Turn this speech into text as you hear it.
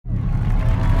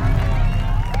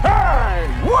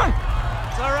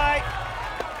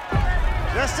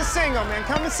Just a single, man.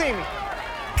 Come and see me.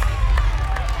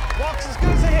 Walks as good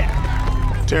as a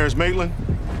hit. Terrence Maitland,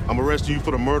 I'm arresting you for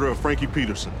the murder of Frankie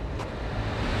Peterson.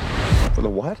 For the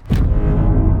what?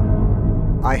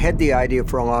 I had the idea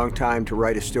for a long time to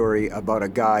write a story about a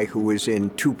guy who was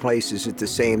in two places at the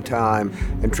same time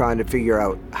and trying to figure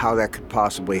out how that could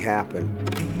possibly happen.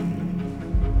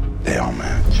 They all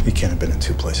match. You can't have been in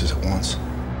two places at once.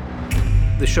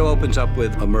 The show opens up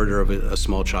with a murder of a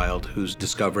small child who's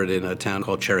discovered in a town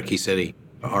called Cherokee City.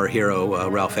 Our hero,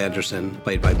 Ralph Anderson,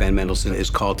 played by Ben Mendelsohn,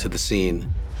 is called to the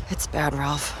scene. It's bad,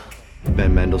 Ralph.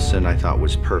 Ben Mendelsohn, I thought,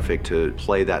 was perfect to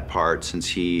play that part since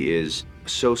he is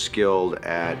so skilled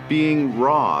at being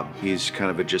raw. He's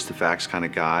kind of a just the facts kind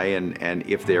of guy, and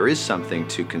if there is something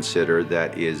to consider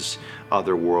that is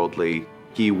otherworldly,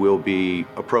 he will be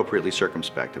appropriately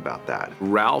circumspect about that.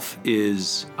 Ralph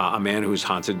is a man who is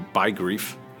haunted by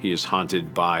grief. He is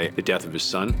haunted by the death of his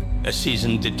son. A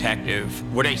seasoned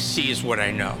detective. What I see is what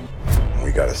I know.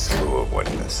 We got a slew of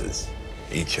witnesses,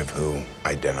 each of whom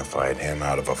identified him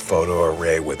out of a photo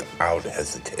array without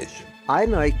hesitation. I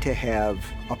like to have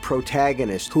a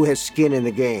protagonist who has skin in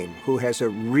the game, who has a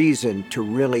reason to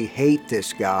really hate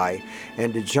this guy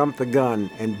and to jump the gun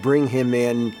and bring him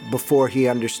in before he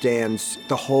understands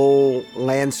the whole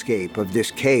landscape of this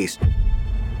case.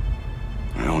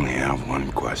 I only have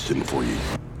one question for you.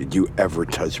 Did you ever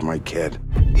touch my kid?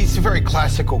 He's a very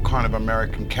classical kind of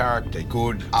American character.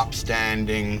 Good,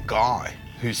 upstanding guy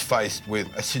who's faced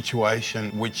with a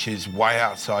situation which is way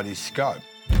outside his scope.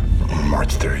 On March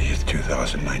 30th,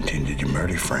 2019, did you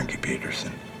murder Frankie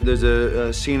Peterson? There's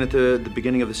a scene at the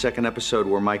beginning of the second episode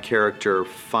where my character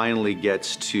finally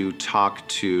gets to talk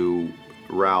to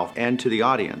Ralph and to the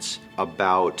audience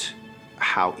about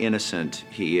how innocent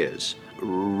he is.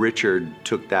 Richard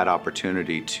took that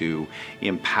opportunity to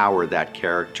empower that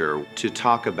character to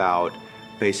talk about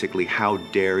basically, how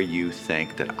dare you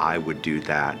think that I would do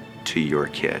that to your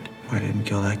kid? I didn't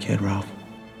kill that kid, Ralph.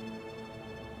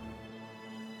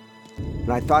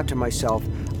 And I thought to myself,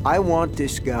 I want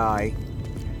this guy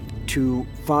to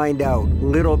find out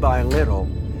little by little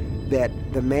that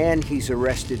the man he's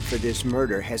arrested for this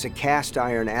murder has a cast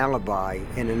iron alibi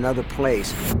in another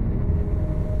place.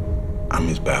 I'm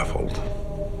as baffled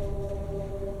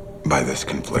by this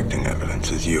conflicting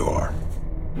evidence as you are.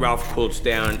 Ralph cools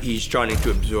down. He's trying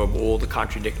to absorb all the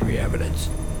contradictory evidence,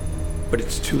 but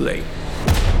it's too late.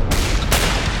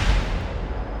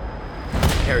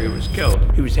 Terry was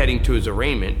killed. He was heading to his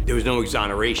arraignment. There was no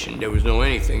exoneration. There was no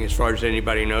anything. As far as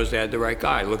anybody knows, they had the right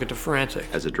guy. Look at the forensic.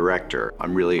 As a director,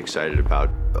 I'm really excited about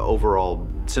overall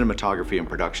cinematography and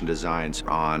production designs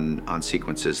on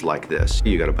sequences like this.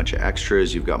 You got a bunch of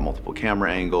extras, you've got multiple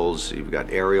camera angles, you've got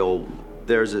aerial.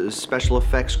 There's a special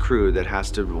effects crew that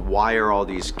has to wire all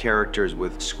these characters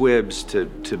with squibs to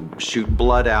shoot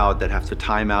blood out, that have to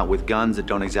time out with guns that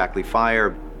don't exactly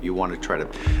fire. You want to try to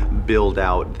build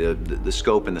out the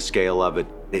scope and the scale of it.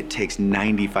 It takes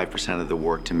 95% of the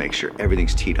work to make sure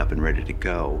everything's teed up and ready to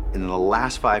go. And then the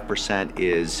last 5%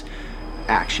 is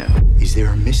action. Is there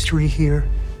a mystery here?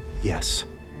 Yes.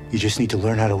 You just need to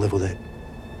learn how to live with it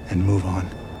and move on.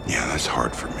 Yeah, that's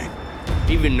hard for me.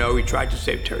 Even though he tried to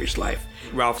save Terry's life,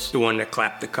 Ralph's the one that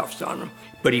clapped the cuffs on him.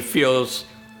 But he feels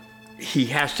he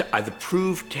has to either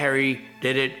prove Terry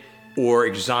did it or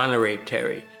exonerate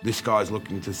Terry. This guy's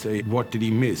looking to see, what did he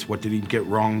miss? What did he get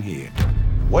wrong here?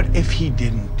 What if he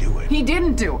didn't do it? He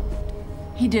didn't do it.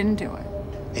 He didn't do it.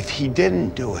 If he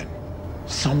didn't do it,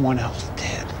 someone else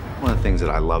did. One of the things that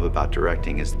I love about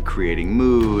directing is creating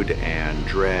mood and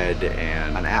dread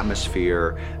and an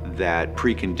atmosphere that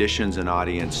preconditions an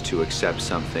audience to accept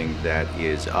something that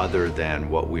is other than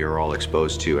what we are all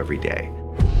exposed to every day.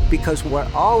 Because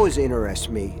what always interests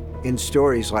me in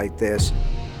stories like this,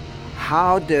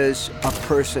 how does a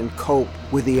person cope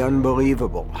with the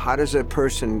unbelievable? How does a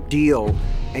person deal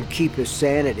and keep his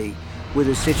sanity with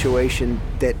a situation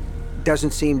that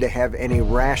doesn't seem to have any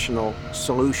rational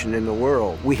solution in the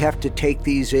world? We have to take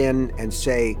these in and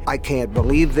say, I can't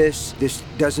believe this. This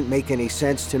doesn't make any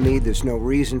sense to me. There's no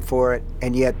reason for it.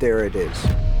 And yet there it is.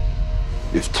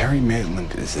 If Terry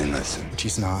Maitland is innocent, Which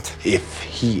he's not. if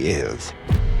he is,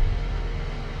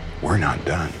 we're not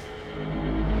done.